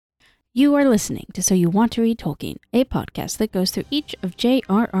You are listening to So You Want to Read Tolkien, a podcast that goes through each of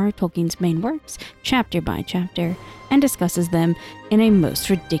J.R.R. Tolkien's main works, chapter by chapter, and discusses them in a most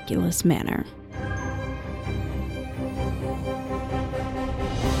ridiculous manner.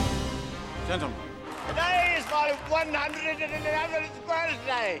 Gentlemen. Today is my 111th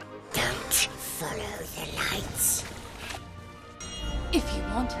birthday. Don't follow the lights. If you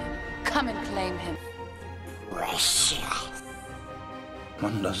want him, come and claim him. Precious.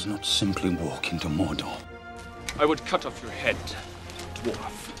 One does not simply walk into Mordor. I would cut off your head,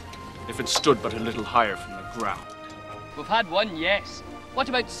 dwarf, if it stood but a little higher from the ground. We've had one, yes. What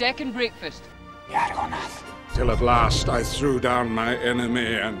about second breakfast? Yargonath. Till at last I threw down my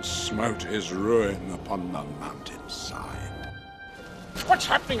enemy and smote his ruin upon the mountainside. What's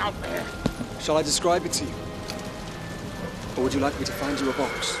happening out there? Shall I describe it to you? Or would you like me to find you a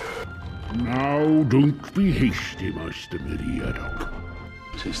box? Now don't be hasty, Master Meriadoc.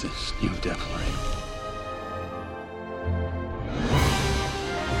 What is this new devilry?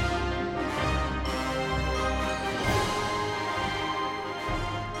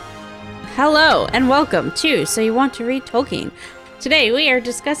 Hello, and welcome to So You Want to Read Tolkien. Today we are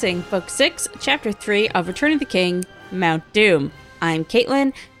discussing Book 6, Chapter 3 of Return of the King, Mount Doom. I'm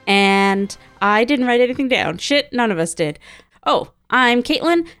Caitlin, and I didn't write anything down. Shit, none of us did. Oh, I'm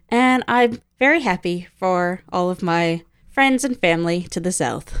Caitlin, and I'm very happy for all of my friends and family to the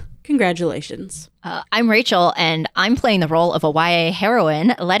south. Congratulations. I'm Rachel, and I'm playing the role of a YA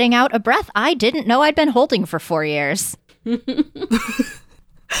heroine, letting out a breath I didn't know I'd been holding for 4 years. And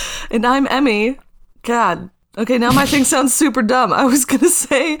I'm Emmy. God. Okay, now my thing sounds super dumb. I was going to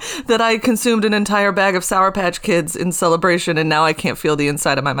say that I consumed an entire bag of Sour Patch Kids in celebration, and now I can't feel the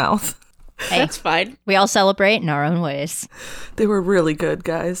inside of my mouth. Hey, that's fine. We all celebrate in our own ways. They were really good,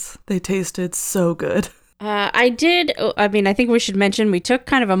 guys. They tasted so good. I think we should mention we took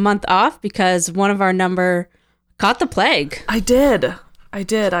kind of a month off because one of our number caught the plague. I did.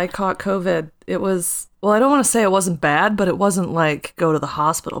 I caught COVID. It was, well, I don't want to say it wasn't bad, but it wasn't like go to the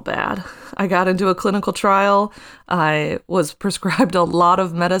hospital bad. I got into a clinical trial. I was prescribed a lot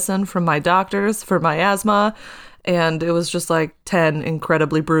of medicine from my doctors for my asthma, and it was just like 10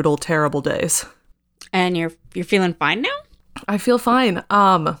 incredibly brutal, terrible days. And you're feeling fine now? I feel fine.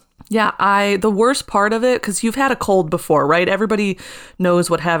 Yeah, the worst part of it, because you've had a cold before, right? Everybody knows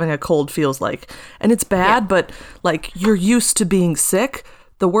what having a cold feels like. And it's bad, but like you're used to being sick.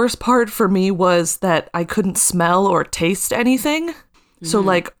 The worst part for me was that I couldn't smell or taste anything. So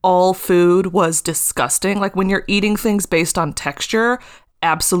like all food was disgusting. Like when you're eating things based on texture,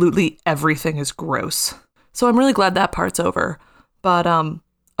 absolutely everything is gross. So I'm really glad that part's over. But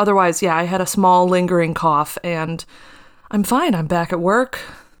otherwise, yeah, I had a small lingering cough and I'm fine. I'm back at work.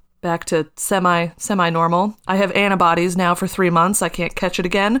 Back to semi-normal. I have antibodies now for 3 months. I can't catch it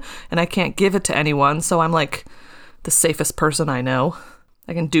again, and I can't give it to anyone, so I'm like the safest person I know.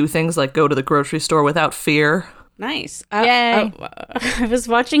 I can do things like go to the grocery store without fear. Nice. Yay. I was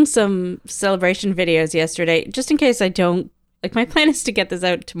watching some celebration videos yesterday, just in case I don't, like my plan is to get this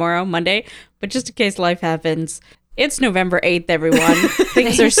out tomorrow, Monday, but just in case life happens. It's November 8th, everyone.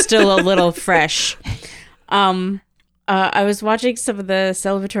 Things are still a little fresh. I was watching some of the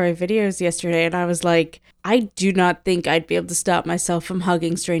celebratory videos yesterday, and I was like, I do not think I'd be able to stop myself from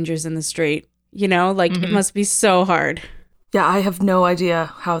hugging strangers in the street. You know, like it must be so hard. Yeah, I have no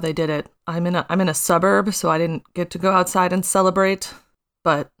idea how they did it. I'm in a suburb, so I didn't get to go outside and celebrate.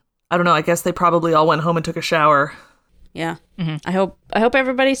 But I don't know. I guess they probably all went home and took a shower. Yeah, I hope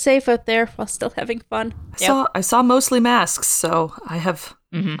everybody's safe out there while still having fun. I saw mostly masks, so I have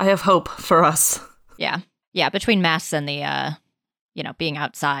hope for us. Yeah, between masks and the, being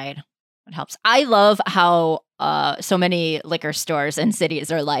outside, it helps. I love how so many liquor stores and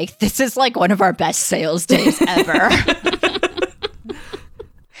cities are like, this is like one of our best sales days ever.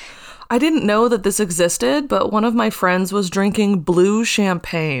 I didn't know that this existed, but one of my friends was drinking blue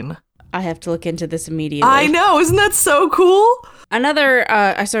champagne. I have to look into this immediately. I know, isn't that so cool? Another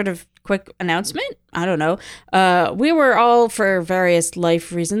sort of quick announcement. I don't know. We were all, for various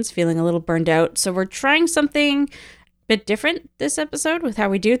life reasons, feeling a little burned out. So we're trying something a bit different this episode with how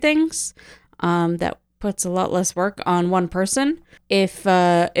we do things. That puts a lot less work on one person. If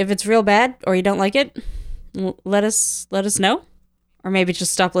it's real bad or you don't like it, let us know. Or maybe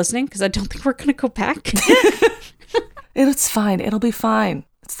just stop listening, because I don't think we're going to go back. It's fine. It'll be fine.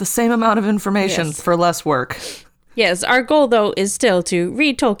 It's the same amount of information for less work. Yes, our goal, though, is still to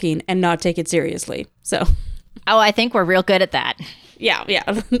read Tolkien and not take it seriously. So, I think we're real good at that. Yeah.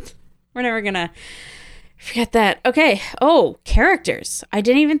 We're never going to forget that. Okay. Oh, characters. I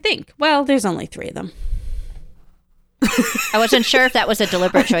didn't even think. Well, there's only 3 of them. I wasn't sure if that was a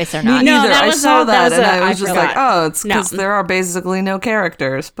deliberate choice or Me not. neither. that I was saw a- that that, was and a- I I was just forgot. like, oh, it's because No. there are basically no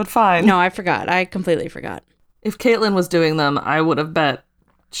characters, but fine. No, I forgot. I completely forgot. If Caitlin was doing them, I would have bet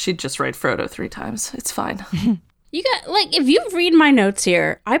she'd just write Frodo 3 times. It's fine. You got, like, if you read my notes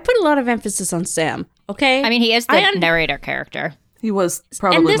here, I put a lot of emphasis on Sam, okay? I mean, he is the narrator character. He was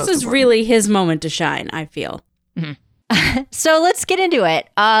probably And this most was important. really his moment to shine, I feel. So let's get into it.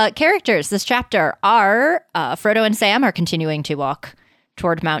 Characters this chapter are Frodo and Sam are continuing to walk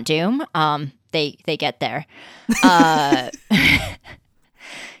toward Mount Doom. They get there. We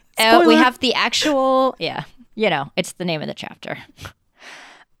have the actual, it's the name of the chapter.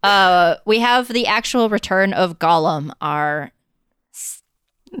 We have the actual return of Gollum, our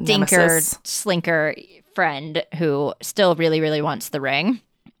stinker, Nemesis. slinker friend who still really, really wants the ring.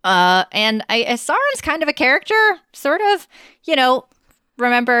 And Sauron's kind of a character, sort of,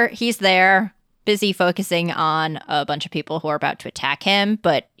 remember, he's there, busy focusing on a bunch of people who are about to attack him,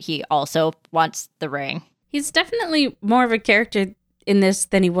 but he also wants the ring. He's definitely more of a character in this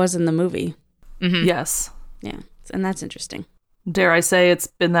than he was in the movie. Mm-hmm. Yes. Yeah, and that's interesting. Dare I say it's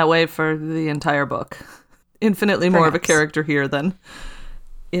been that way for the entire book. Infinitely more of a Perhaps. character here than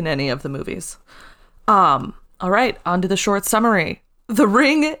in any of the movies. All right, on to the short summary. The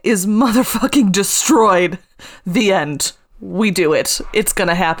ring is motherfucking destroyed. The end. We do it. It's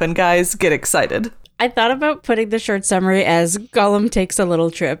gonna happen, guys. Get excited. I thought about putting the short summary as Gollum takes a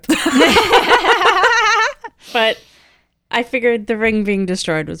little trip. But I figured the ring being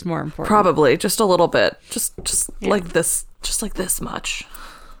destroyed was more important. Probably just a little bit. Just like this. Just like this much.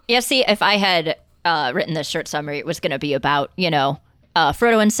 Yeah, see, if I had written this short summary, it was going to be about,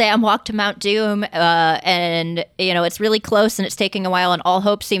 Frodo and Sam walk to Mount Doom, and, it's really close and it's taking a while and all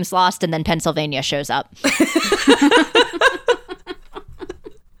hope seems lost, and then Pennsylvania shows up.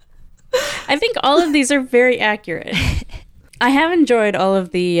 I think all of these are very accurate. I have enjoyed all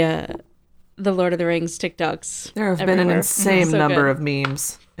of the Lord of the Rings TikToks. There have been everywhere. an insane So number good. of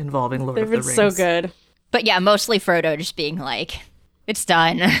memes involving Lord They've of the been Rings. so good. But yeah, mostly Frodo just being like, it's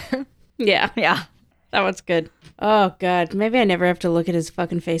done. Yeah, Yeah. that one's good. Oh, God. Maybe I never have to look at his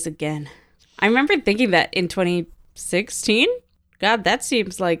fucking face again. I remember thinking that in 2016. God, that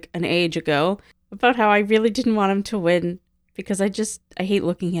seems like an age ago. About how I really didn't want him to win because I hate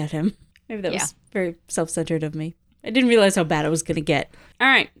looking at him. Maybe that was very self-centered of me. I didn't realize how bad it was going to get. All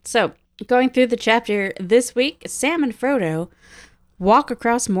right, so going through the chapter this week, Sam and Frodo walk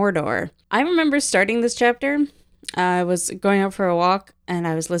across Mordor. I remember starting this chapter. I was going out for a walk and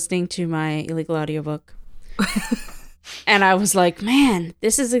I was listening to my illegal audiobook. And I was like, man,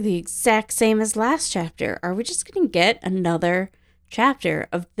 this is the exact same as last chapter. Are we just going to get another chapter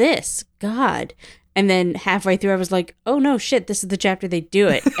of this? God. And then halfway through, I was like, oh no, shit, this is the chapter they do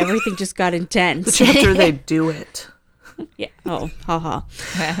it. Everything just got intense. The chapter they do it. Yeah. Oh, haha.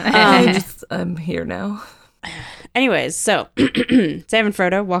 I'm here now. Anyways, so Sam and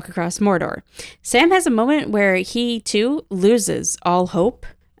Frodo walk across Mordor. Sam has a moment where he, too, loses all hope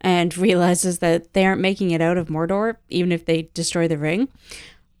and realizes that they aren't making it out of Mordor, even if they destroy the ring.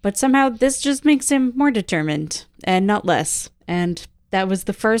 But somehow this just makes him more determined and not less. And that was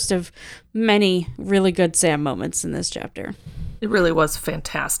the first of many really good Sam moments in this chapter. It really was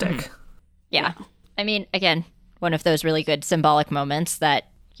fantastic. Yeah. I mean, again, one of those really good symbolic moments that,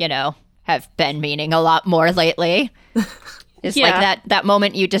 have been meaning a lot more lately. It's like that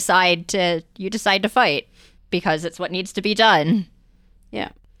moment you decide to fight because it's what needs to be done. Yeah.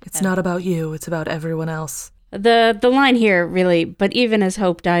 It's not about you, it's about everyone else. The line here really, but even as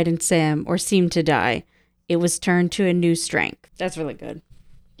hope died in Sam, or seemed to die, it was turned to a new strength. That's really good.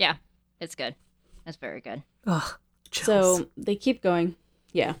 Yeah, it's good. That's very good. Ugh, chills. So they keep going.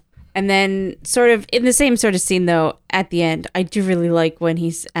 Yeah. And then sort of in the same sort of scene, though, at the end, I do really like when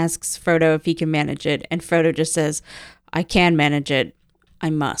he asks Frodo if he can manage it. And Frodo just says, I can manage it. I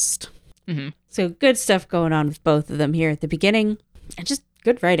must. Mm-hmm. So good stuff going on with both of them here at the beginning. And just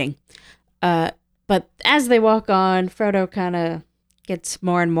good writing. But as they walk on, Frodo kind of gets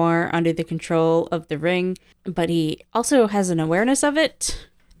more and more under the control of the ring. But he also has an awareness of it.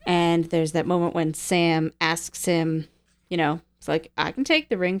 And there's that moment when Sam asks him, it's like, I can take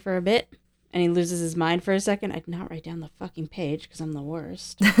the ring for a bit. And he loses his mind for a second. I did not write down the fucking page because I'm the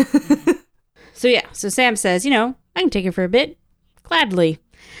worst. So Sam says, I can take it for a bit. Gladly.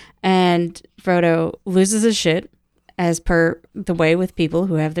 And Frodo loses his shit, as per the way with people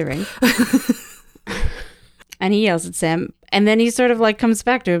who have the ring. And he yells at Sam. And then he sort of like comes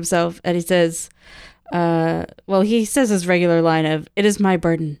back to himself and he says, he says his regular line of, it is my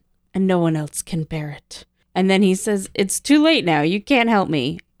burden and no one else can bear it. And then he says, it's too late now. You can't help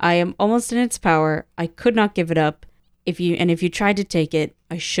me. I am almost in its power. I could not give it up. If you tried to take it,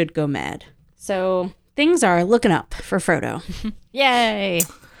 I should go mad. So things are looking up for Frodo. Yay!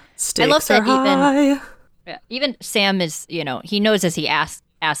 Stakes I love that are high. even Sam is, he knows as he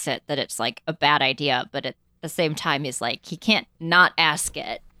asks it that it's like a bad idea, but at the same time, he's like, he can't not ask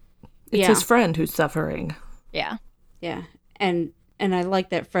it. It's his friend who's suffering. Yeah. Yeah. And I like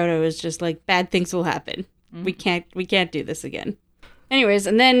that Frodo is just like, bad things will happen. We can't do this again. Anyways,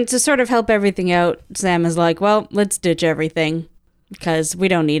 and then to sort of help everything out, Sam is like, well, let's ditch everything because we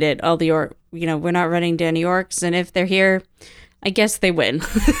don't need it. All the we're not running to any orcs, and if they're here, I guess they win.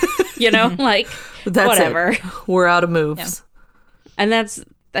 Like, That's whatever. It. We're out of moves. Yeah. And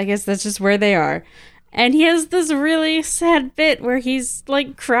I guess that's just where they are. And he has this really sad bit where he's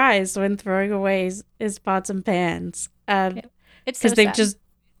like cries when throwing away his pots and pans. It's because they've just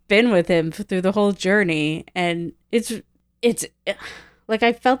been with him through the whole journey, and it's like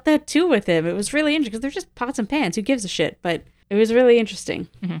I felt that too with him. It was really interesting because they're just pots and pans. Who gives a shit? But it was really interesting.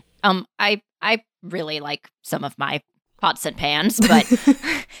 Mm-hmm. I really like some of my pots and pans, but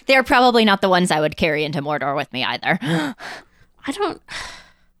they're probably not the ones I would carry into Mordor with me either.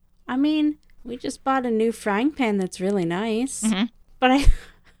 I mean, we just bought a new frying pan that's really nice, mm-hmm. but I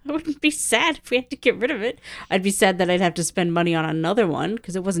wouldn't be sad if we had to get rid of it. I'd be sad that I'd have to spend money on another one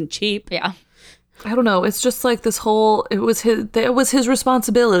because it wasn't cheap. Yeah. I don't know. It's just like this whole, it was his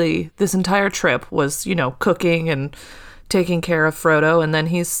responsibility. This entire trip was, cooking and taking care of Frodo. And then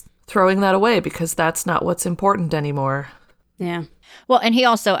he's throwing that away because that's not what's important anymore. Yeah. Well, and he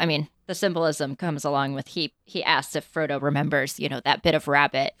also, the symbolism comes along with he asks if Frodo remembers, that bit of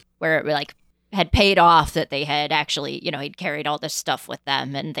rabbit where it like had paid off that they had actually, he'd carried all this stuff with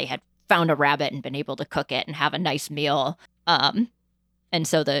them and they had found a rabbit and been able to cook it and have a nice meal. And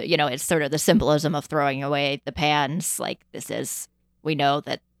so it's sort of the symbolism of throwing away the pans. Like we know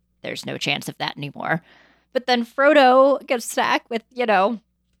that there's no chance of that anymore. But then Frodo gets stuck with,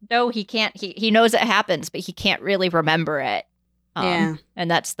 no, he can't. He knows it happens, but he can't really remember it. Yeah.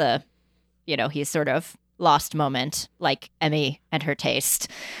 And that's the, he's sort of lost moment, like Emmy and her taste.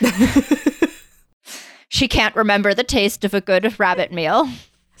 She can't remember the taste of a good rabbit meal.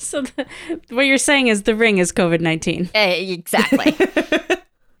 So what you're saying is the ring is COVID-19. Exactly.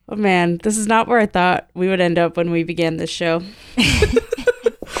 Oh man, this is not where I thought we would end up when we began this show.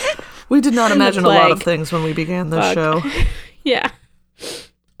 We did not imagine a lot of things when we began this show. Yeah.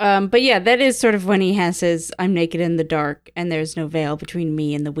 But yeah, that is sort of when he has his "I'm naked in the dark and there's no veil between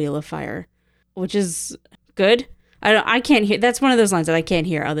me and the wheel of fire," which is good. I can't hear. That's one of those lines that I can't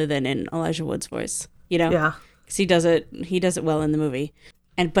hear other than in Elijah Wood's voice. Yeah. Because he does it well in the movie.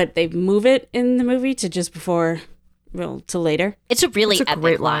 But they move it in the movie to just before, to later. It's a really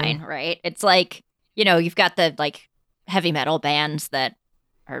epic line, right? It's like, you've got the like heavy metal bands that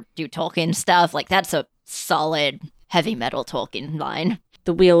do Tolkien stuff. Like that's a solid heavy metal Tolkien line.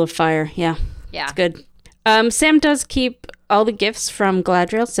 The Wheel of Fire, yeah. Yeah. It's good. Sam does keep all the gifts from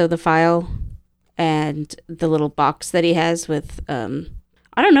Galadriel, so the file and the little box that he has with,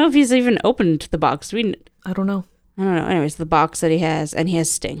 I don't know if he's even opened the box. I don't know. Anyways, the box that he has, and he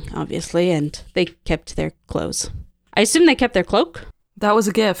has Sting, obviously, and they kept their clothes. I assume they kept their cloak? That was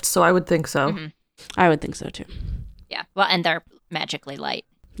a gift, so I would think so. Mm-hmm. I would think so, too. Yeah, well, and they're magically light.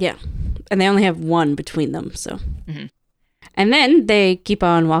 Yeah, and they only have one between them, so. Mm-hmm. And then they keep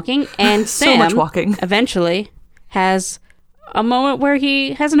on walking, and so Sam much walking. Eventually has a moment where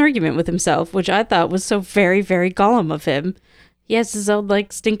he has an argument with himself, which I thought was so very, very Gollum of him. He has his old,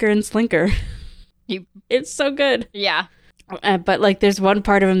 like, stinker and slinker. It's so good. Yeah. But, like, there's one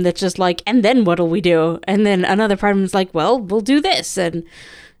part of him that's just like, and then what'll we do? And then another part of him is like, well, we'll do this. And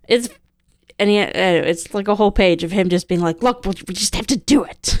it's like a whole page of him just being like, look, we just have to do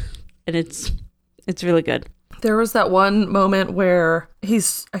it. And it's really good. There was that one moment where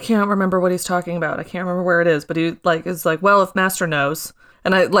I can't remember what he's talking about. I can't remember where it is, but he is like, well, if Master knows.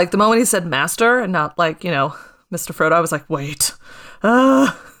 And I like the moment he said Master and not like, Mr. Frodo, I was like, wait,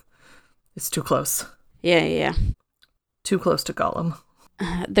 it's too close. Yeah. Too close to Gollum.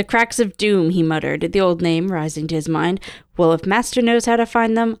 The cracks of doom, he muttered, the old name rising to his mind. Well, if Master knows how to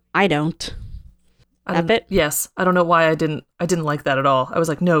find them, I don't. That bit? Yes. I don't know why I didn't like that at all. I was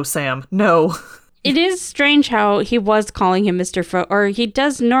like, no, Sam, no. It is strange how he was calling him Mr. Frodo, or he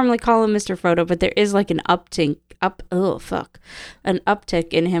does normally call him Mr. Frodo, but there is like an uptick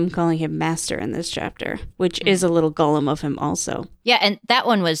in him calling him Master in this chapter, which is a little Gollum of him also. Yeah, and that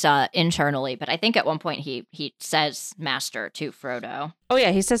one was internally, but I think at one point he says Master to Frodo. Oh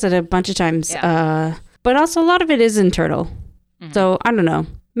yeah, he says it a bunch of times. Yeah. But also a lot of it is internal. Mm-hmm. So I don't know.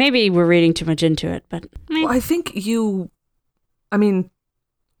 Maybe we're reading too much into it, but well, I think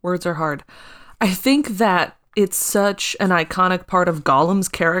words are hard. I think that it's such an iconic part of Gollum's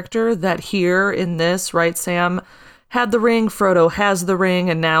character that here in this, right, Sam had the ring, Frodo has the ring,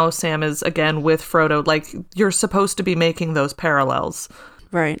 and now Sam is again with Frodo. Like, you're supposed to be making those parallels.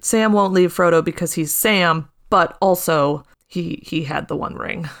 Right. Sam won't leave Frodo because he's Sam, but also he had the one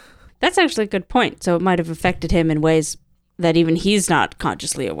ring. That's actually a good point. So it might have affected him in ways that even he's not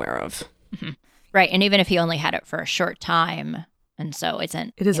consciously aware of. Mm-hmm. Right. And even if he only had it for a short time, and so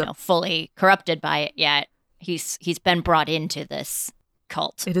isn't fully corrupted by it yet, he's been brought into this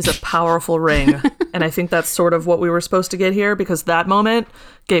cult. It is a powerful ring. And I think that's sort of what we were supposed to get here, because that moment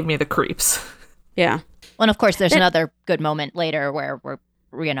gave me the creeps. Yeah. Well, and of course, there's another good moment later where we're,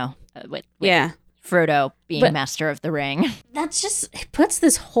 with Frodo being master of the ring. That's just, it puts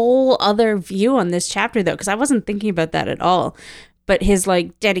this whole other view on this chapter, though, because I wasn't thinking about that at all. But his,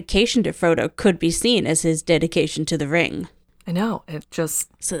 like, dedication to Frodo could be seen as his dedication to the ring. I know. It just...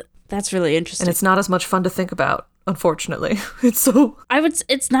 So that's really interesting. And it's not as much fun to think about, unfortunately. It's so...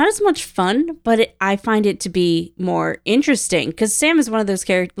 It's not as much fun, but I find it to be more interesting, because Sam is one of those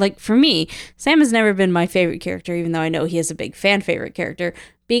characters, like, for me, Sam has never been my favorite character, even though I know he is a big fan favorite character,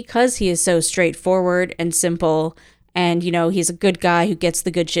 because he is so straightforward and simple, and, you know, he's a good guy who gets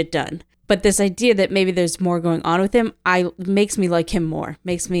the good shit done. But this idea that maybe there's more going on with him, makes me like him more,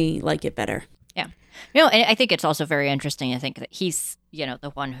 makes me like it better. Yeah. You know, and I think it's also very interesting. I think that he's, you know,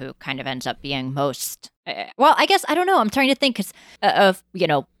 the one who kind of ends up being most, well, I guess, I don't know. I'm trying to think of, you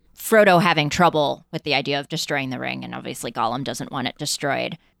know, Frodo having trouble with the idea of destroying the ring. And obviously Gollum doesn't want it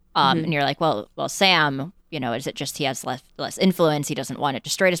destroyed. And you're like, well, Sam, you know, is it just he has less influence? He doesn't want it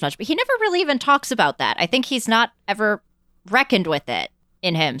destroyed as much. But he never really even talks about that. I think he's not ever reckoned with it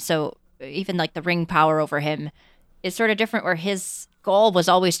in him. So even like the ring power over him is sort of different, where his goal was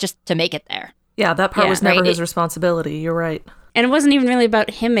always just to make it there. Yeah, that part was never his responsibility. You're right. And it wasn't even really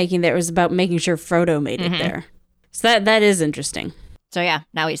about him making it. It was about making sure Frodo made it there. So that is interesting. So yeah,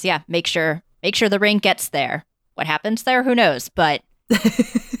 now he's, make sure the ring gets there. What happens there? Who knows? But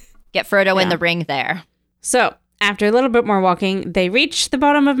get Frodo in the ring there. So after a little bit more walking, they reach the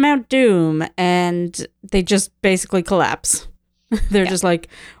bottom of Mount Doom, and they just basically collapse. They're just like,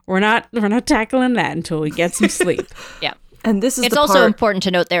 we're not tackling that until we get some sleep. Yeah. And this is it's also important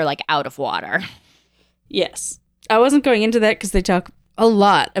to note they're like out of water. Yes. I wasn't going into that because they talk a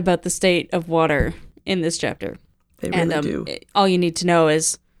lot about the state of water in this chapter. They really do. All you need to know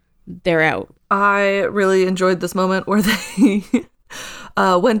is they're out. I really enjoyed this moment where they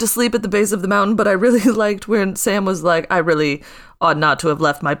went to sleep at the base of the mountain, but I really liked when Sam was like, I really ought not to have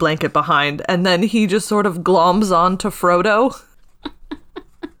left my blanket behind. And then he just sort of gloms on to Frodo.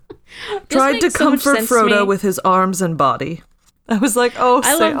 Tried to comfort Frodo with his arms and body. I was like, oh,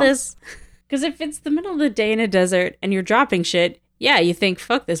 I Sam. love this. Because if it's the middle of the day in a desert and you're dropping shit, yeah, you think,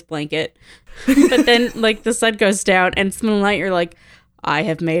 fuck this blanket. But then, like, the sun goes down and it's the middle of the night, you're like, I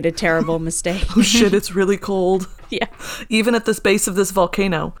have made a terrible mistake. Oh shit, it's really cold. Yeah. Even at the base of this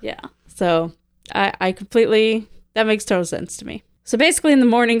volcano. Yeah. So I completely, that makes total sense to me. So basically in the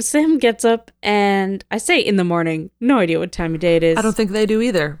morning, Sam gets up, and I say in the morning, no idea what time of day it is. I don't think they do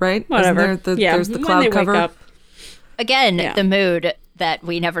either, right? Whatever. There's the cloud cover. Wake up. Again, the mood that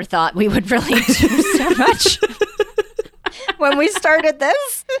we never thought we would really do so much when we started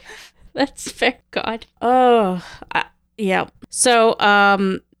this. That's fair. God. Oh, yeah. So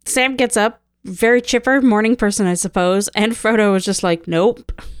Sam gets up, very chipper, morning person, I suppose. And Frodo was just like,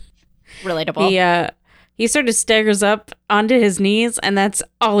 nope. Relatable. He sort of staggers up onto his knees, and that's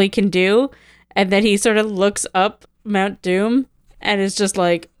all he can do. And then he sort of looks up Mount Doom and is just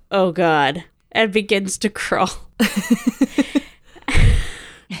like, oh God, and begins to crawl.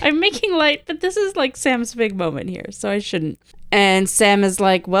 I'm making light, but this is like Sam's big moment here, so I shouldn't. And Sam is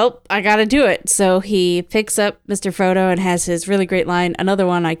like, well, I gotta do it. So he picks up Mr. Frodo and has his really great line, another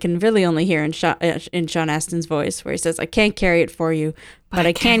one I can really only hear in Sean Astin's voice, where he says, I can't carry it for you, but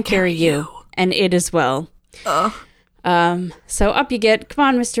I can carry you. And it as well. So up you get. Come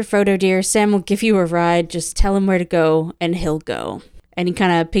on, Mr. Frodo, dear. Sam will give you a ride. Just tell him where to go, and he'll go. And he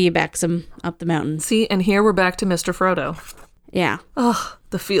kind of piggybacks him up the mountain. See, and here we're back to Mr. Frodo. Yeah. Oh,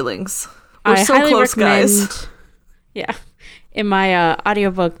 the feelings. We're so close, guys. Yeah. In my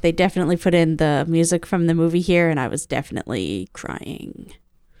audiobook, they definitely put in the music from the movie here, and I was definitely crying.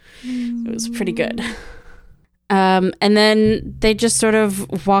 It was pretty good. And then they just sort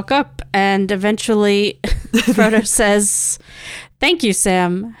of walk up, and eventually Frodo says, thank you,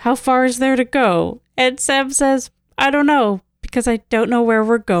 Sam. How far is there to go? And Sam says, I don't know, because I don't know where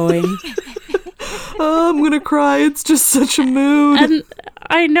we're going. Oh, I'm going to cry. It's just such a mood. And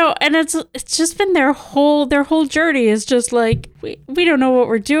I know, and it's just been their whole journey is just like, we don't know what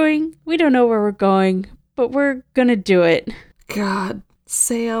we're doing. We don't know where we're going, but we're gonna do it. God,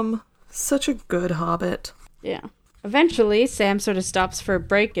 Sam, such a good hobbit. Yeah. Eventually, Sam sort of stops for a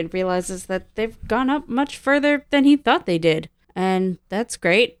break and realizes that they've gone up much further than he thought they did. And that's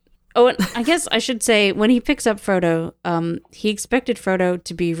great. Oh, and I guess I should say, when he picks up Frodo, he expected Frodo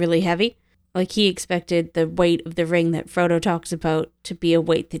to be really heavy. Like, he expected the weight of the ring that Frodo talks about to be a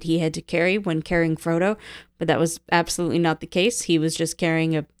weight that he had to carry when carrying Frodo. But that was absolutely not the case. He was just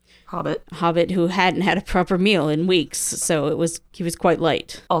carrying a hobbit who hadn't had a proper meal in weeks. So he was quite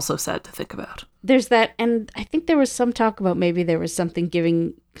light. Also sad to think about. There's that, and I think there was some talk about maybe there was something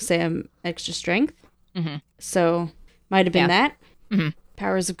giving Sam extra strength. Mm-hmm. So, might have been that. Mm-hmm.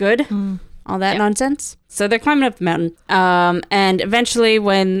 Powers of good. All that nonsense. So they're climbing up the mountain. And eventually,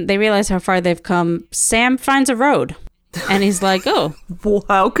 when they realize how far they've come, Sam finds a road. And he's like, oh.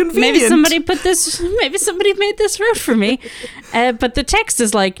 How convenient. Maybe somebody made this road for me. But the text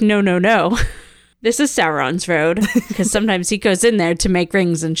is like, no. This is Sauron's road, because sometimes he goes in there to make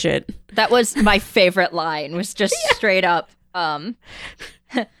rings and shit. That was my favorite line, was just straight up, the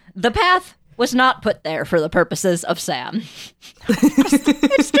path was not put there for the purposes of Sam.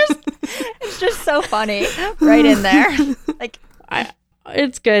 It's just so funny right in there. Like,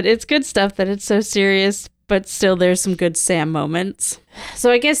 it's good. It's good stuff that it's so serious, but still there's some good Sam moments.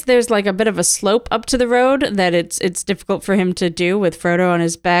 So I guess there's like a bit of a slope up to the road that it's difficult for him to do with Frodo on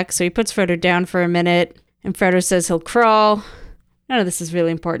his back. So he puts Frodo down for a minute, and Frodo says he'll crawl. None of this is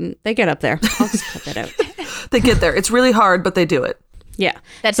really important. They get up there. I'll just cut that out. They get there. It's really hard, but they do it. Yeah.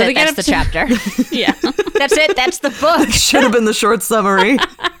 That's so it. That's the chapter. Yeah. That's it. That's the book. Should have been the short summary.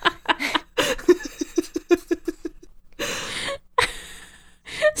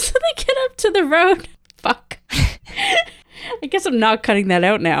 So they get up to the road. Fuck. I guess I'm not cutting that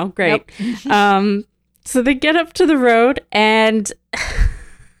out now. Great. Nope. So they get up to the road and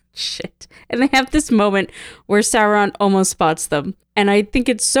shit. And they have this moment where Sauron almost spots them. And I think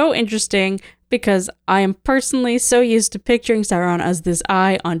it's so interesting because I am personally so used to picturing Sauron as this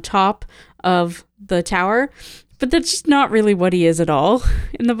eye on top of the tower. But that's just not really what he is at all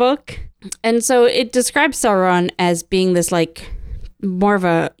in the book. And so it describes Sauron as being this like more of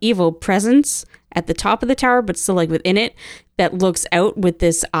a evil presence at the top of the tower, but still like within it, that looks out with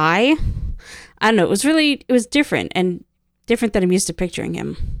this eye. I don't know. It was different and different than I'm used to picturing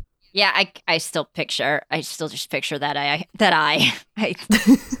him. Yeah, I still just picture that eye.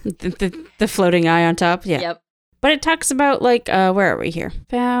 The floating eye on top. Yeah. Yep. But it talks about like, where are we here?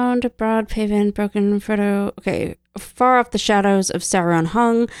 Found, broad pavement, broken Frodo. Okay. Far off the shadows of Sauron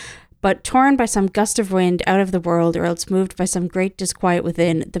hung, but torn by some gust of wind out of the world, or else moved by some great disquiet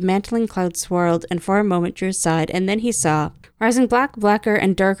within, the mantling cloud swirled and for a moment drew aside, and then he saw, rising blacker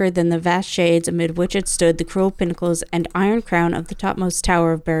and darker than the vast shades amid which it stood, the cruel pinnacles and iron crown of the topmost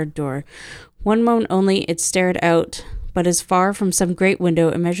tower of Barad-dûr. One moment only it stared out, but as far from some great window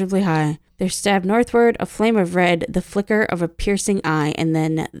immeasurably high. There stabbed northward a flame of red, the flicker of a piercing eye, and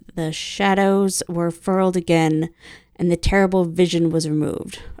then the shadows were furled again, and the terrible vision was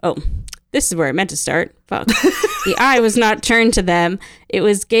removed. Oh, this is where I meant to start. Fuck. The eye was not turned to them. It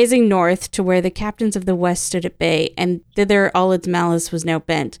was gazing north to where the captains of the west stood at bay, and thither all its malice was now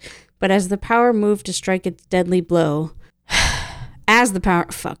bent. But as the power moved to strike its deadly blow,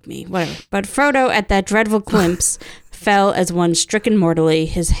 fuck me, whatever. But Frodo, at that dreadful glimpse, fell as one stricken mortally.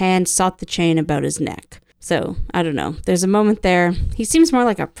 His hand sought the chain about his neck. So, I don't know. There's a moment there. He seems more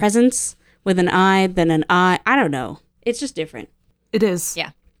like a presence with an eye than an eye. I don't know. It's just different. It is. Yeah.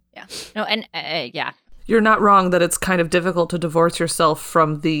 No, and yeah. You're not wrong that it's kind of difficult to divorce yourself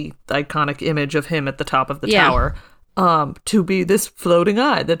from the iconic image of him at the top of the tower. To be this floating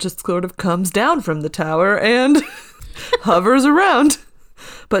eye that just sort of comes down from the tower and hovers around.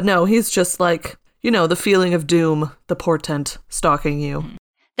 But no, he's just like, the feeling of doom, the portent stalking you.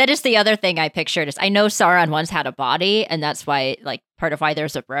 That is the other thing I pictured is I know Sauron once had a body, and that's why, like, part of why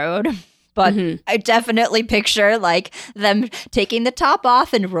there's a road. But I definitely picture, like, them taking the top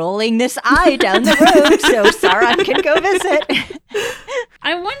off and rolling this eye down the road so Sauron can go visit.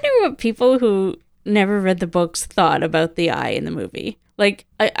 I wonder what people who never read the books thought about the eye in the movie. Like,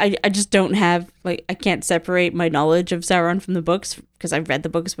 I just don't have, like, I can't separate my knowledge of Sauron from the books because I've read the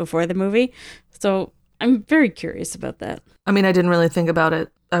books before the movie. So I'm very curious about that. I mean, I didn't really think about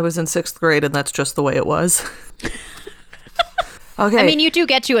it. I was in 6th grade and that's just the way it was. Okay. I mean, you do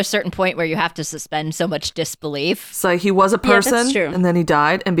get to a certain point where you have to suspend so much disbelief. So he was a person, that's true. And then he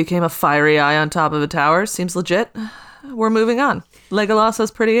died and became a fiery eye on top of a tower. Seems legit. We're moving on. Legolas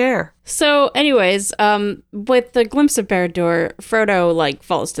has pretty hair. So, anyways, with the glimpse of Barad-dûr, Frodo, like,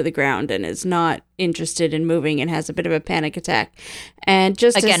 falls to the ground and is not interested in moving and has a bit of a panic attack. And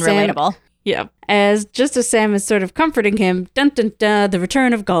just again, as Sam, relatable. Yeah. As Sam is sort of comforting him, dun dun dun, the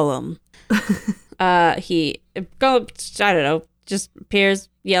return of Gollum. Gollum, I don't know, just appears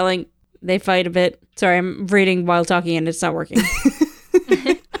yelling. They fight a bit. Sorry, I'm reading while talking and it's not working.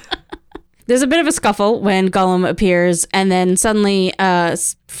 There's a bit of a scuffle when Gollum appears, and then suddenly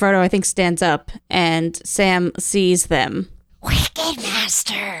Frodo, I think, stands up, and Sam sees them. Wicked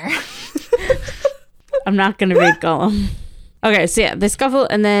master. I'm not going to read Gollum. Okay, so yeah, they scuffle,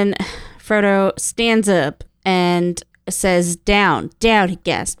 and then Frodo stands up and says, down, down, he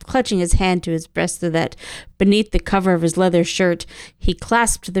gasped, clutching his hand to his breast so that beneath the cover of his leather shirt, he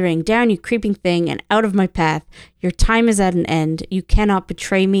clasped the ring. Down, you creeping thing, and out of my path. Your time is at an end. You cannot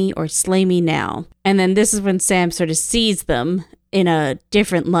betray me or slay me now. And then this is when Sam sort of sees them in a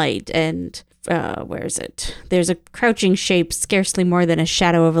different light, and where is it? There's a crouching shape, scarcely more than a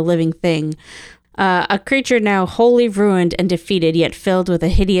shadow of a living thing. A creature now wholly ruined and defeated, yet filled with a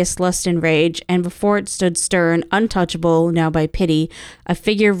hideous lust and rage, and before it stood stern, untouchable now by pity, a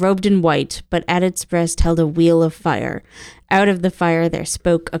figure robed in white, but at its breast held a wheel of fire. Out of the fire there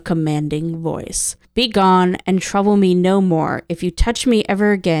spoke a commanding voice. Be gone, and trouble me no more. If you touch me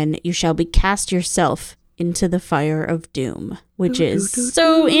ever again, you shall be cast yourself into the fire of doom. Which is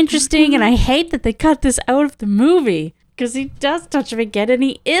so interesting, and I hate that they cut this out of the movie. Because he does touch him again, and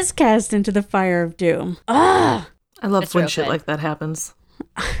he is cast into the fire of doom. Ah, I love when shit like that happens.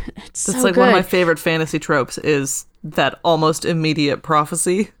 It's That's so like good. one of my favorite fantasy tropes is that almost immediate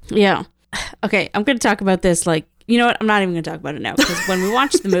prophecy. Yeah. Okay, I'm going to talk about this. Like, you know what? I'm not even going to talk about it now. Because when we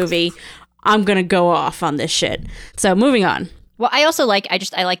watch the movie, I'm going to go off on this shit. So moving on. Well, I also like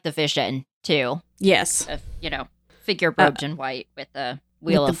the vision too. Yes. Of, figure robed in white with the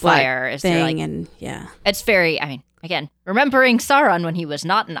wheel with of the black fire. Is thing, and yeah. It's very, again, remembering Sauron when he was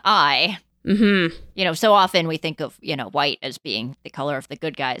not an eye. Mm-hmm. So often we think of, white as being the color of the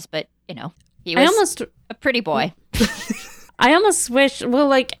good guys, but, he was a pretty boy. I almost wish,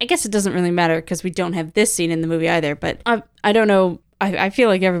 I guess it doesn't really matter because we don't have this scene in the movie either, but I don't know. I feel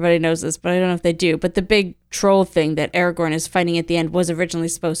like everybody knows this, but I don't know if they do. But the big troll thing that Aragorn is fighting at the end was originally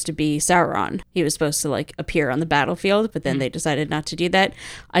supposed to be Sauron. He was supposed to appear on the battlefield, but then they decided not to do that.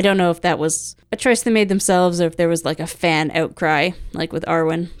 I don't know if that was a choice they made themselves or if there was a fan outcry, like with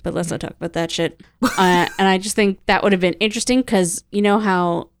Arwen, but let's not talk about that shit. And I just think that would have been interesting because you know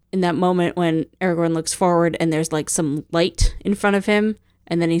how in that moment when Aragorn looks forward and there's some light in front of him,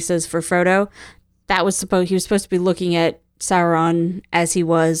 and then he says for Frodo, he was supposed to be looking at Sauron as he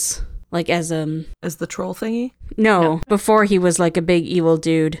was, as the troll thingy? No, before he was a big evil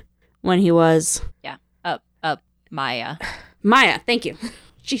dude. When he was Maya. Maya, thank you.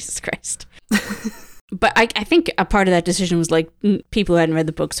 Jesus Christ. But I think a part of that decision was people who hadn't read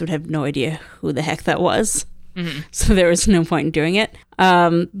the books would have no idea who the heck that was. Mm-hmm. So there was no point in doing it.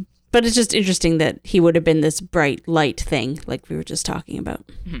 But it's just interesting that he would have been this bright light thing like we were just talking about.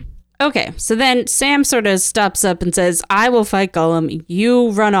 Mm-hmm. Okay, so then Sam sort of stops up and says, I will fight Gollum.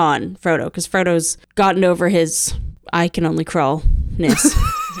 You run on, Frodo, because Frodo's gotten over his I can only crawl-ness.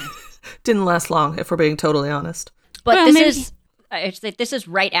 Didn't last long, if we're being totally honest. But this is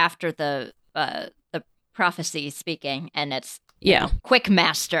right after the prophecy speaking, and it's quick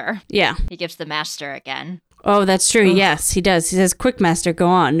master. Yeah. He gives the master again. Oh, that's true. Ugh. Yes, he does. He says, quick master, go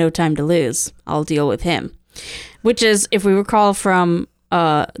on. No time to lose. I'll deal with him. Which is, if we recall from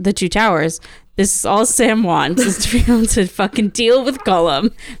the Two Towers, this is all Sam wants is to be able to fucking deal with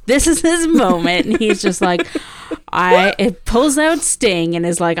Gollum. This is his moment. And he's just it pulls out Sting and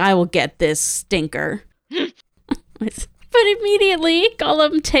is I will get this stinker. But immediately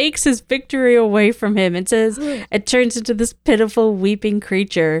Gollum takes his victory away from him and says it turns into this pitiful weeping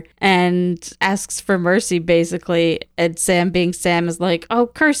creature and asks for mercy basically. And Sam being Sam is oh,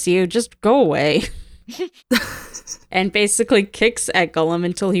 curse you, just go away. And basically kicks at Gollum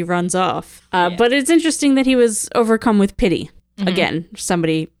until he runs off. But it's interesting that he was overcome with pity. Mm-hmm. Again,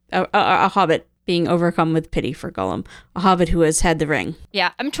 a hobbit being overcome with pity for Gollum. A hobbit who has had the ring.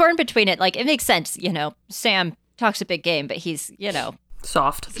 Yeah, I'm torn between it. It makes sense, Sam talks a big game, but he's,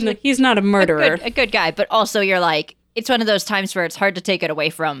 soft. He's not a murderer. A good guy, but also you're it's one of those times where it's hard to take it away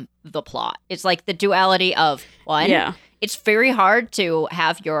from the plot. It's the duality of one. Yeah. It's very hard to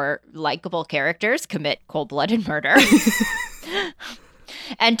have your likable characters commit cold-blooded murder.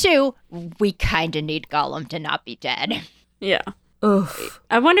 And two, we kind of need Gollum to not be dead. Yeah. Ugh.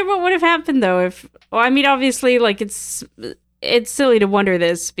 I wonder what would have happened, though, if... Well, I mean, obviously, it's silly to wonder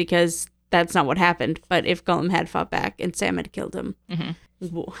this, because that's not what happened. But if Gollum had fought back and Sam had killed him,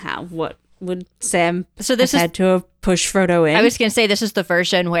 would Sam So this have had to have pushed Frodo in? I was going to say this is the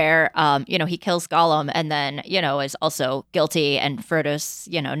version where, he kills Gollum and then, is also guilty and Frodo's,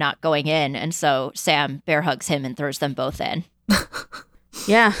 not going in. And so Sam bear hugs him and throws them both in.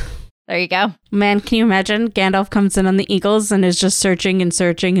 Yeah. There you go. Man, can you imagine? Gandalf comes in on the Eagles and is just searching and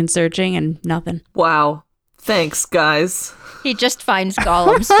searching and searching and nothing. Wow. Thanks, guys. He just finds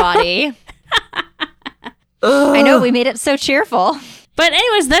Gollum's body. I know, we made it so cheerful. But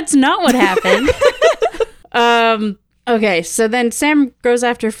anyways, that's not what happened. Okay, so then Sam goes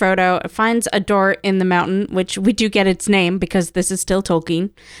after Frodo, finds a door in the mountain, which we do get its name because this is still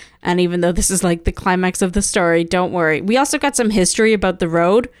Tolkien. And even though this is like the climax of the story, don't worry. We also got some history about the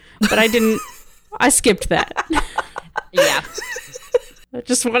road, but I skipped that. Yeah. I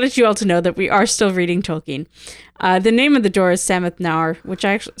just wanted you all to know that we are still reading Tolkien. The name of the door is Samath Naur, which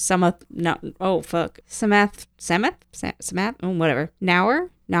actually, Samath, whatever. Naur,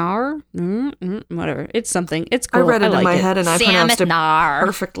 whatever. It's something. It's cool. I read it like in my head and I pronounced it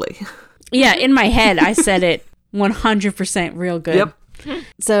perfectly. Yeah, in my head, I said it 100% real good. Yep.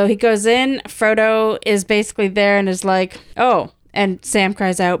 So he goes in. Frodo is basically there and is like, oh, and Sam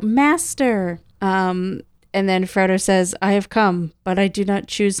cries out, Master. And then Frodo says, I have come, but I do not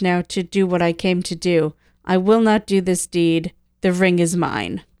choose now to do what I came to do. I will not do this deed. The ring is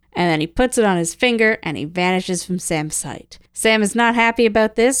mine. And then he puts it on his finger and he vanishes from Sam's sight. Sam is not happy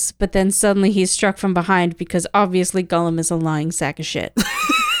about this, but then suddenly he's struck from behind because obviously Gollum is a lying sack of shit.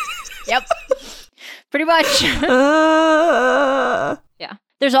 Yep. Pretty much. Yeah.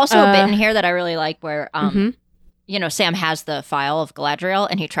 There's also a bit in here that I really like where, Sam has the file of Galadriel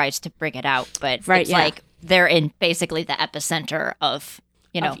and he tries to bring it out, but like they're in basically the epicenter of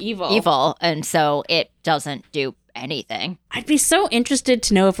evil. And so it doesn't do anything. I'd be so interested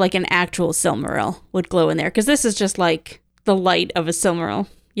to know if like an actual Silmaril would glow in there, because this is just like the light of a Silmaril,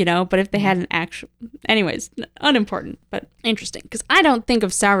 but if they had an actual, anyways, unimportant, but interesting, because I don't think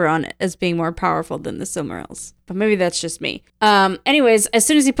of Sauron as being more powerful than the Silmarils, but maybe that's just me. Anyways, as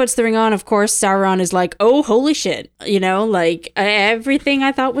soon as he puts the ring on, of course, Sauron is like, oh, holy shit, everything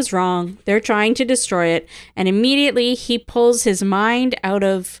I thought was wrong. They're trying to destroy it. And immediately he pulls his mind out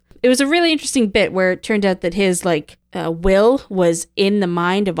of, it was a really interesting bit where it turned out that his will was in the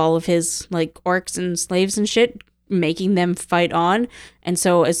mind of all of his orcs and slaves and shit, making them fight on. And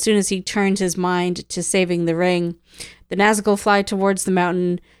so as soon as he turns his mind to saving the ring, the Nazgul fly towards the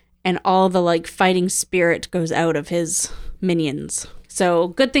mountain and all the fighting spirit goes out of his minions. So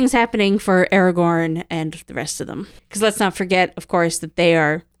good things happening for Aragorn and the rest of them. Because let's not forget, of course, that they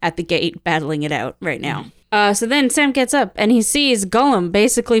are at the gate battling it out right now. So then Sam gets up and he sees Gollum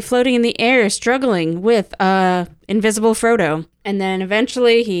basically floating in the air, struggling with invisible Frodo. And then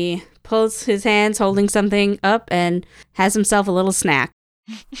eventually he pulls his hands holding something up and has himself a little snack.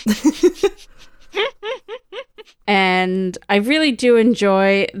 And I really do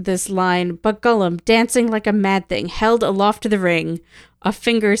enjoy this line, but Gollum, dancing like a mad thing, held aloft to the ring, a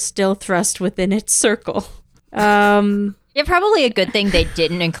finger still thrust within its circle. Yeah, probably a good thing they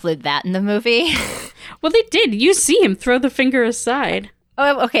didn't include that in the movie. Well, they did. You see him throw the finger aside.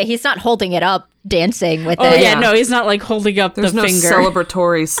 Oh, okay. He's not holding it up, dancing with it. Oh, yeah, no, he's not holding up the finger. There's no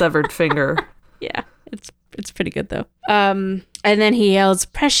celebratory severed finger. Yeah, it's pretty good, though. And then he yells,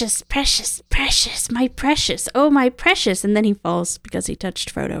 precious, precious, precious, my precious, oh, my precious. And then he falls because he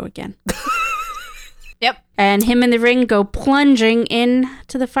touched Frodo again. Yep. And him and the ring go plunging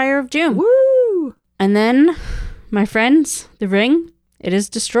into the fire of doom. Woo! And then, my friends, the ring, it is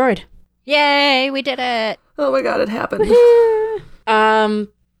destroyed. Yay, we did it. Oh my god, it happened.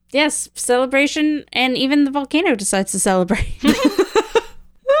 Yes, celebration, and even the volcano decides to celebrate.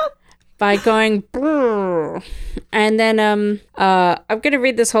 By going brrr. And then I'm gonna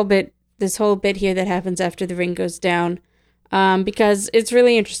read this whole bit here that happens after the ring goes down, because it's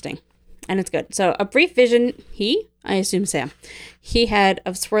really interesting and it's good. So a brief vision I assume Sam, he had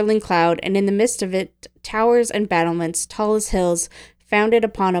of swirling cloud, and in the midst of it towers and battlements tall as hills, founded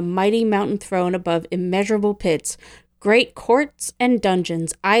upon a mighty mountain throne above immeasurable pits, great courts and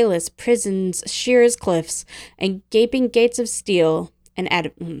dungeons, eyeless prisons sheer as cliffs, and gaping gates of steel and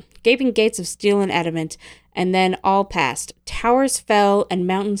adamant, and then all passed. Towers fell and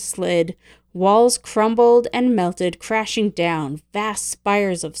mountains slid, walls crumbled and melted, crashing down. Vast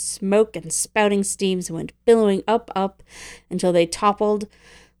spires of smoke and spouting steams went billowing up until they toppled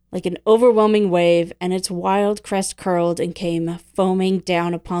like an overwhelming wave, and its wild crest curled and came foaming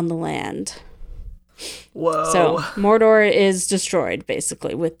down upon the land. Whoa. So Mordor is destroyed,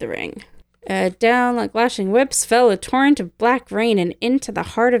 basically, with the ring. Down like lashing whips fell a torrent of black rain, and into the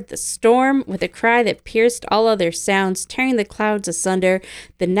heart of the storm, with a cry that pierced all other sounds, tearing the clouds asunder,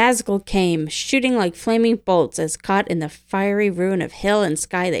 the Nazgul came, shooting like flaming bolts, as caught in the fiery ruin of hill and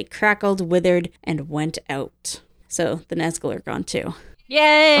sky they crackled, withered, and went out. So the Nazgul are gone too.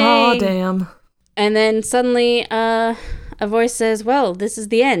 Yay! Oh, damn. And then suddenly, a voice says, "Well, this is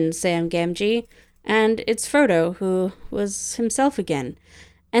the end, Sam Gamgee." And it's Frodo, who was himself again.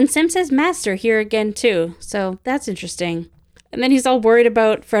 And Sam says master here again, too. So that's interesting. And then he's all worried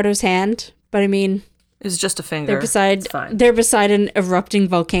about Frodo's hand. But I mean... It's just a finger. They're beside an erupting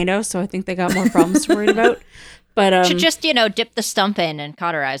volcano, so I think they got more problems to worry about. But should just, dip the stump in and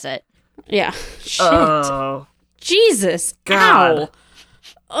cauterize it. Yeah. Shit. Oh. Jesus. God. Ow.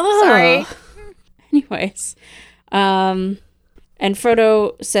 Oh. Sorry. Anyways. And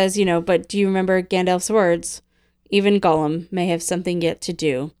Frodo says, but do you remember Gandalf's words? Even Gollum may have something yet to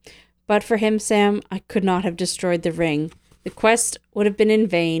do. But for him, Sam, I could not have destroyed the ring. The quest would have been in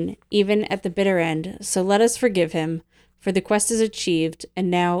vain, even at the bitter end. So let us forgive him, for the quest is achieved,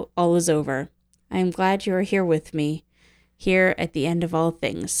 and now all is over. I am glad you are here with me, here at the end of all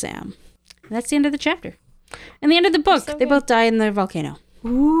things, Sam. And that's the end of the chapter. And the end of the book. So they both die in the volcano.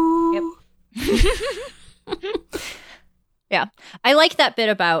 Ooh. Yep. Yeah. I like that bit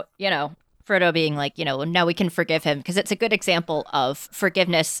about, Frodo being like, now we can forgive him, because it's a good example of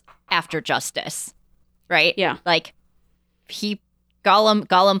forgiveness after justice, right? Yeah. Like,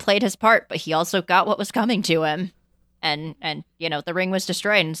 Gollum played his part, but he also got what was coming to him, and the ring was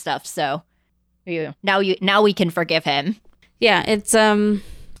destroyed and stuff. So now we can forgive him. Yeah, it's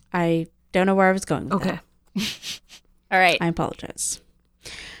I don't know where I was going with that. All right. I apologize.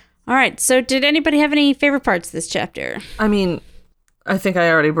 All right. So, did anybody have any favorite parts of this chapter? I mean, I think I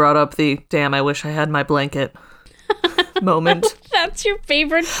already brought up the damn I wish I had my blanket moment. That's your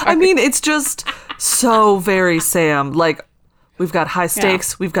favorite part. I mean, it's just so very Sam. Like, we've got high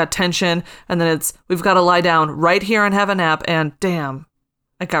stakes, we've got tension, and then we've got to lie down right here and have a nap, and damn,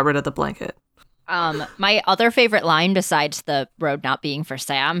 I got rid of the blanket. My other favorite line, besides the road not being for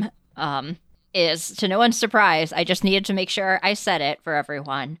Sam, is, to no one's surprise, I just needed to make sure I said it for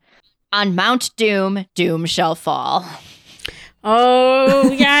everyone. On Mount Doom, Doom shall fall. Oh,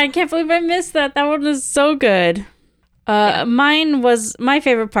 yeah, I can't believe I missed that. That one was so good. My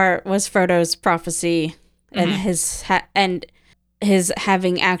favorite part was Frodo's prophecy and his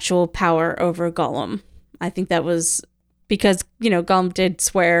having actual power over Gollum. I think that was because, Gollum did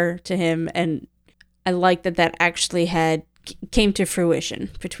swear to him, and I like that actually came to fruition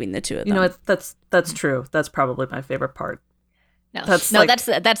between the two of them. That's true. That's probably my favorite part. That's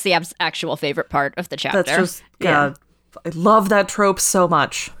the actual favorite part of the chapter. That's just, God, I love that trope so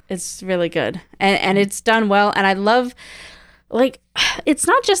much. It's really good. And it's done well. And I love, it's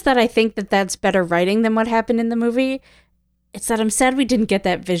not just that I think that that's better writing than what happened in the movie. It's that I'm sad we didn't get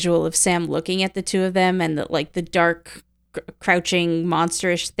that visual of Sam looking at the two of them and the dark, crouching,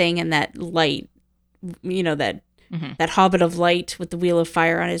 monsterish thing and that light, that hobbit of light with the wheel of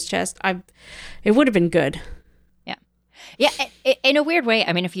fire on his chest. It would have been good. Yeah, in a weird way.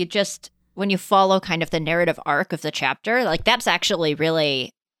 I mean, when you follow kind of the narrative arc of the chapter, that's actually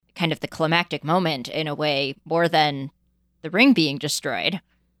really kind of the climactic moment in a way, more than the ring being destroyed.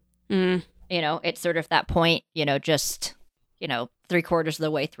 Mm. It's sort of that point, just, 3/4 of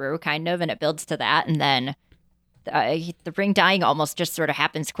the way through kind of, and it builds to that. And then the ring dying almost just sort of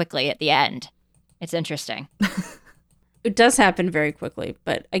happens quickly at the end. It's interesting. It does happen very quickly,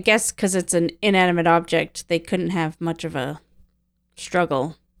 but I guess because it's an inanimate object, they couldn't have much of a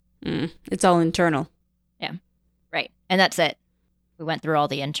struggle. It's all internal. Yeah, right. And that's it. We went through all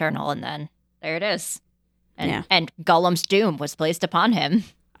the internal, and then there it is. And Gollum's doom was placed upon him.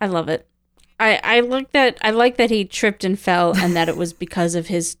 I love it. I like that he tripped and fell, and that it was because of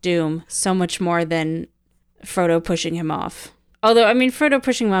his doom so much more than Frodo pushing him off. Although, I mean, Frodo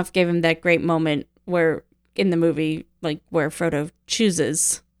pushing him off gave him that great moment where in the movie, where Frodo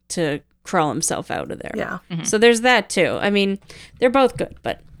chooses to crawl himself out of there. Yeah. Mm-hmm. So there's that too. I mean, they're both good,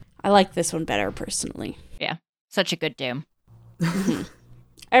 but I like this one better personally. Yeah. Such a good doom. Mm-hmm.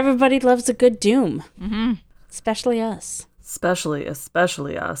 Everybody loves a good doom. Mm-hmm. Especially us.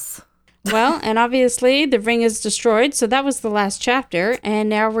 Especially us. Well, and obviously the ring is destroyed, so that was the last chapter, and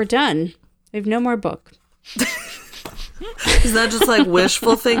now we're done. We have no more book. Is that just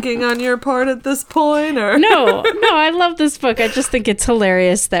wishful thinking on your part at this point, or No, I love this book. I just think it's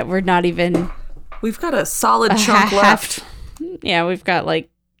hilarious that we're not even. We've got a solid chunk left. Yeah, we've got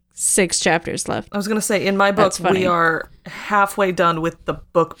 6 chapters left. I was gonna say, in my book, we are halfway done with the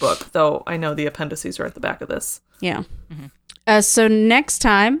book, though I know the appendices are at the back of this. Yeah. Mm-hmm. So next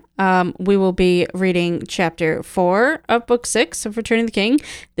time, we will be reading chapter 4 of book 6 of Returning the King,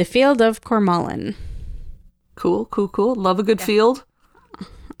 The Field of Cormoran. Cool. Love a good field.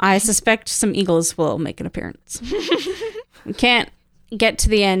 I suspect some eagles will make an appearance. We can't get to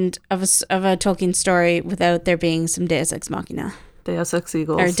the end of a Tolkien story without there being some Deus Ex Machina. Deus Ex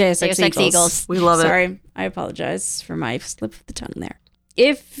Eagles. Or Deus Ex Eagles. We love it. Sorry, I apologize for my slip of the tongue there.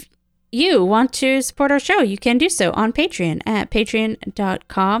 If you want to support our show, you can do so on Patreon at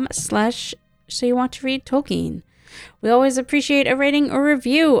patreon.com/soyouwantttoreadtolkien. We always appreciate a rating or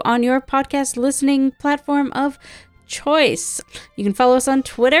review on your podcast listening platform of choice. You can follow us on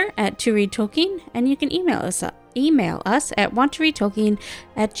Twitter at ToReadTolkien, and you can email us at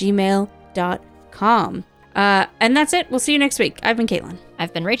wanttoreadtolkien@gmail.com. And that's it. We'll see you next week. I've been Caitlin.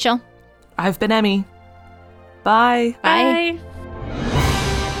 I've been Rachel. I've been Emmy. Bye. Bye.